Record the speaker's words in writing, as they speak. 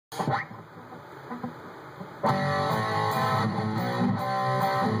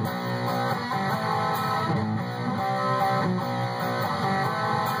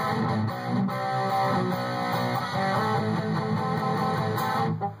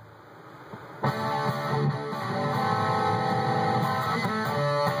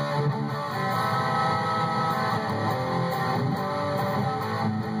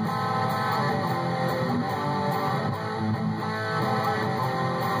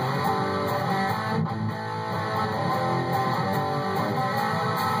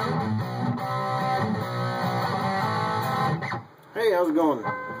it going?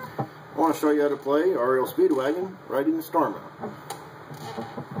 I want to show you how to play REO Speed wagon riding the storm out.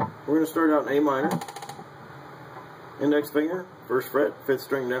 We're going to start out in A minor. Index finger, 1st fret, 5th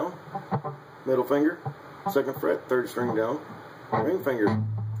string down. Middle finger, 2nd fret, 3rd string down. Ring finger,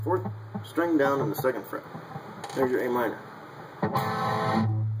 4th string down in the 2nd fret. There's your A minor.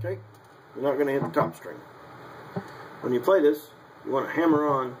 Okay? You're not going to hit the top string. When you play this, you want to hammer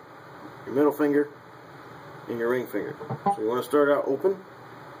on your middle finger and your ring finger. So you want to start out open,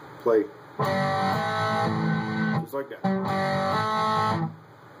 play just like that.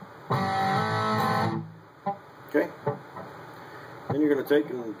 Okay? Then you're going to take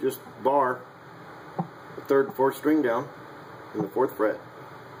and just bar the 3rd, 4th string down in the 4th fret.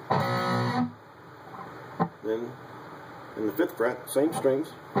 Then in the 5th fret, same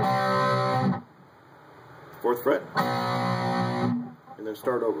strings, 4th fret, and then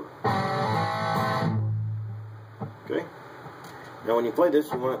start over. Okay? Now when you play this,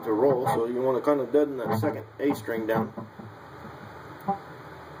 you want it to roll, so you want to kind of deaden that 2nd A string down.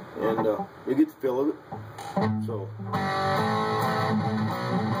 And you get the feel of it. So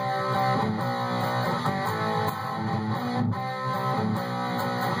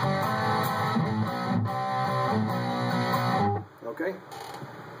okay,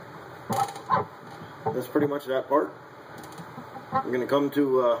 that's pretty much that part. We're going to come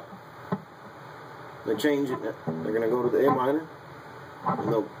to the change. They're going to go to the A minor,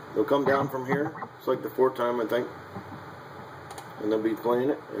 and they'll come down from here. It's like the 4th time, I think, and they'll be playing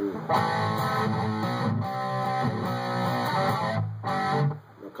it, and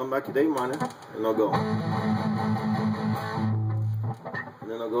they'll come back to the A minor, and they'll go, and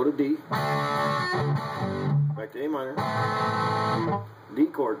then they'll go to D, back to A minor, D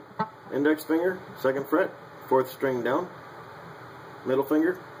chord, index finger, 2nd fret, 4th string down, middle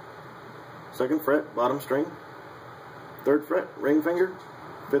finger, 2nd fret, bottom string, 3rd fret, ring finger,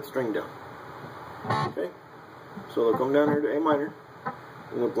 5th string down. Okay? So they'll come down here to A minor,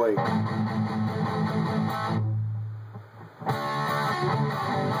 and they'll play. Back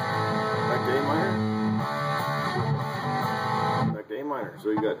to A minor. Back to A minor. So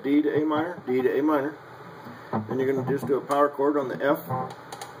you got D to A minor, D to A minor. Then you're going to just do a power chord on the F.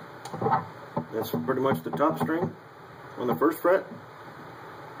 That's pretty much the top string on the 1st fret.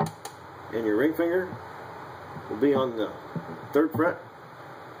 And your ring finger will be on the 3rd fret,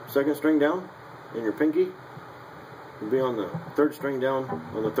 2nd string down, and your pinky will be on the 3rd string down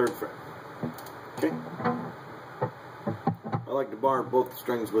on the 3rd fret. Okay? I like to bar both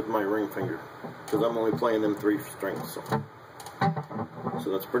strings with my ring finger because I'm only playing them 3 strings.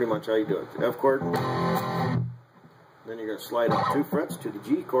 So that's pretty much how you do it. The F chord. Then you're going to slide up 2 frets to the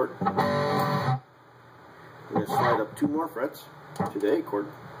G chord. You're going to slide up 2 more frets to the A chord.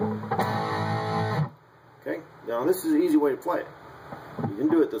 Okay, now this is an easy way to play it. You can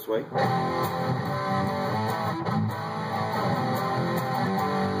do it this way.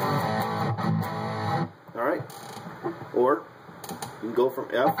 Alright, or you can go from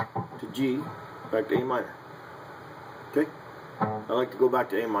F to G back to A minor. Okay, I like to go back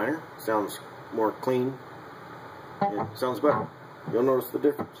to A minor. Sounds more clean and sounds better. You'll notice the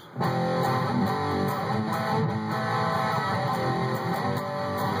difference.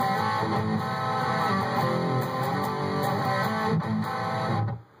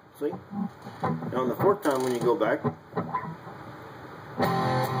 See? Now on the 4th time when you go back,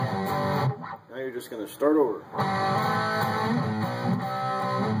 now you're just going to start over.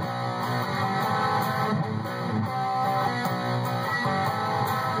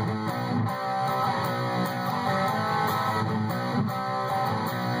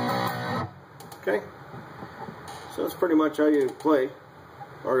 Okay? So that's pretty much how you play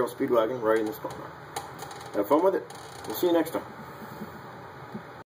REO Speed wagon riding the storm. Have fun with it. We'll see you next time.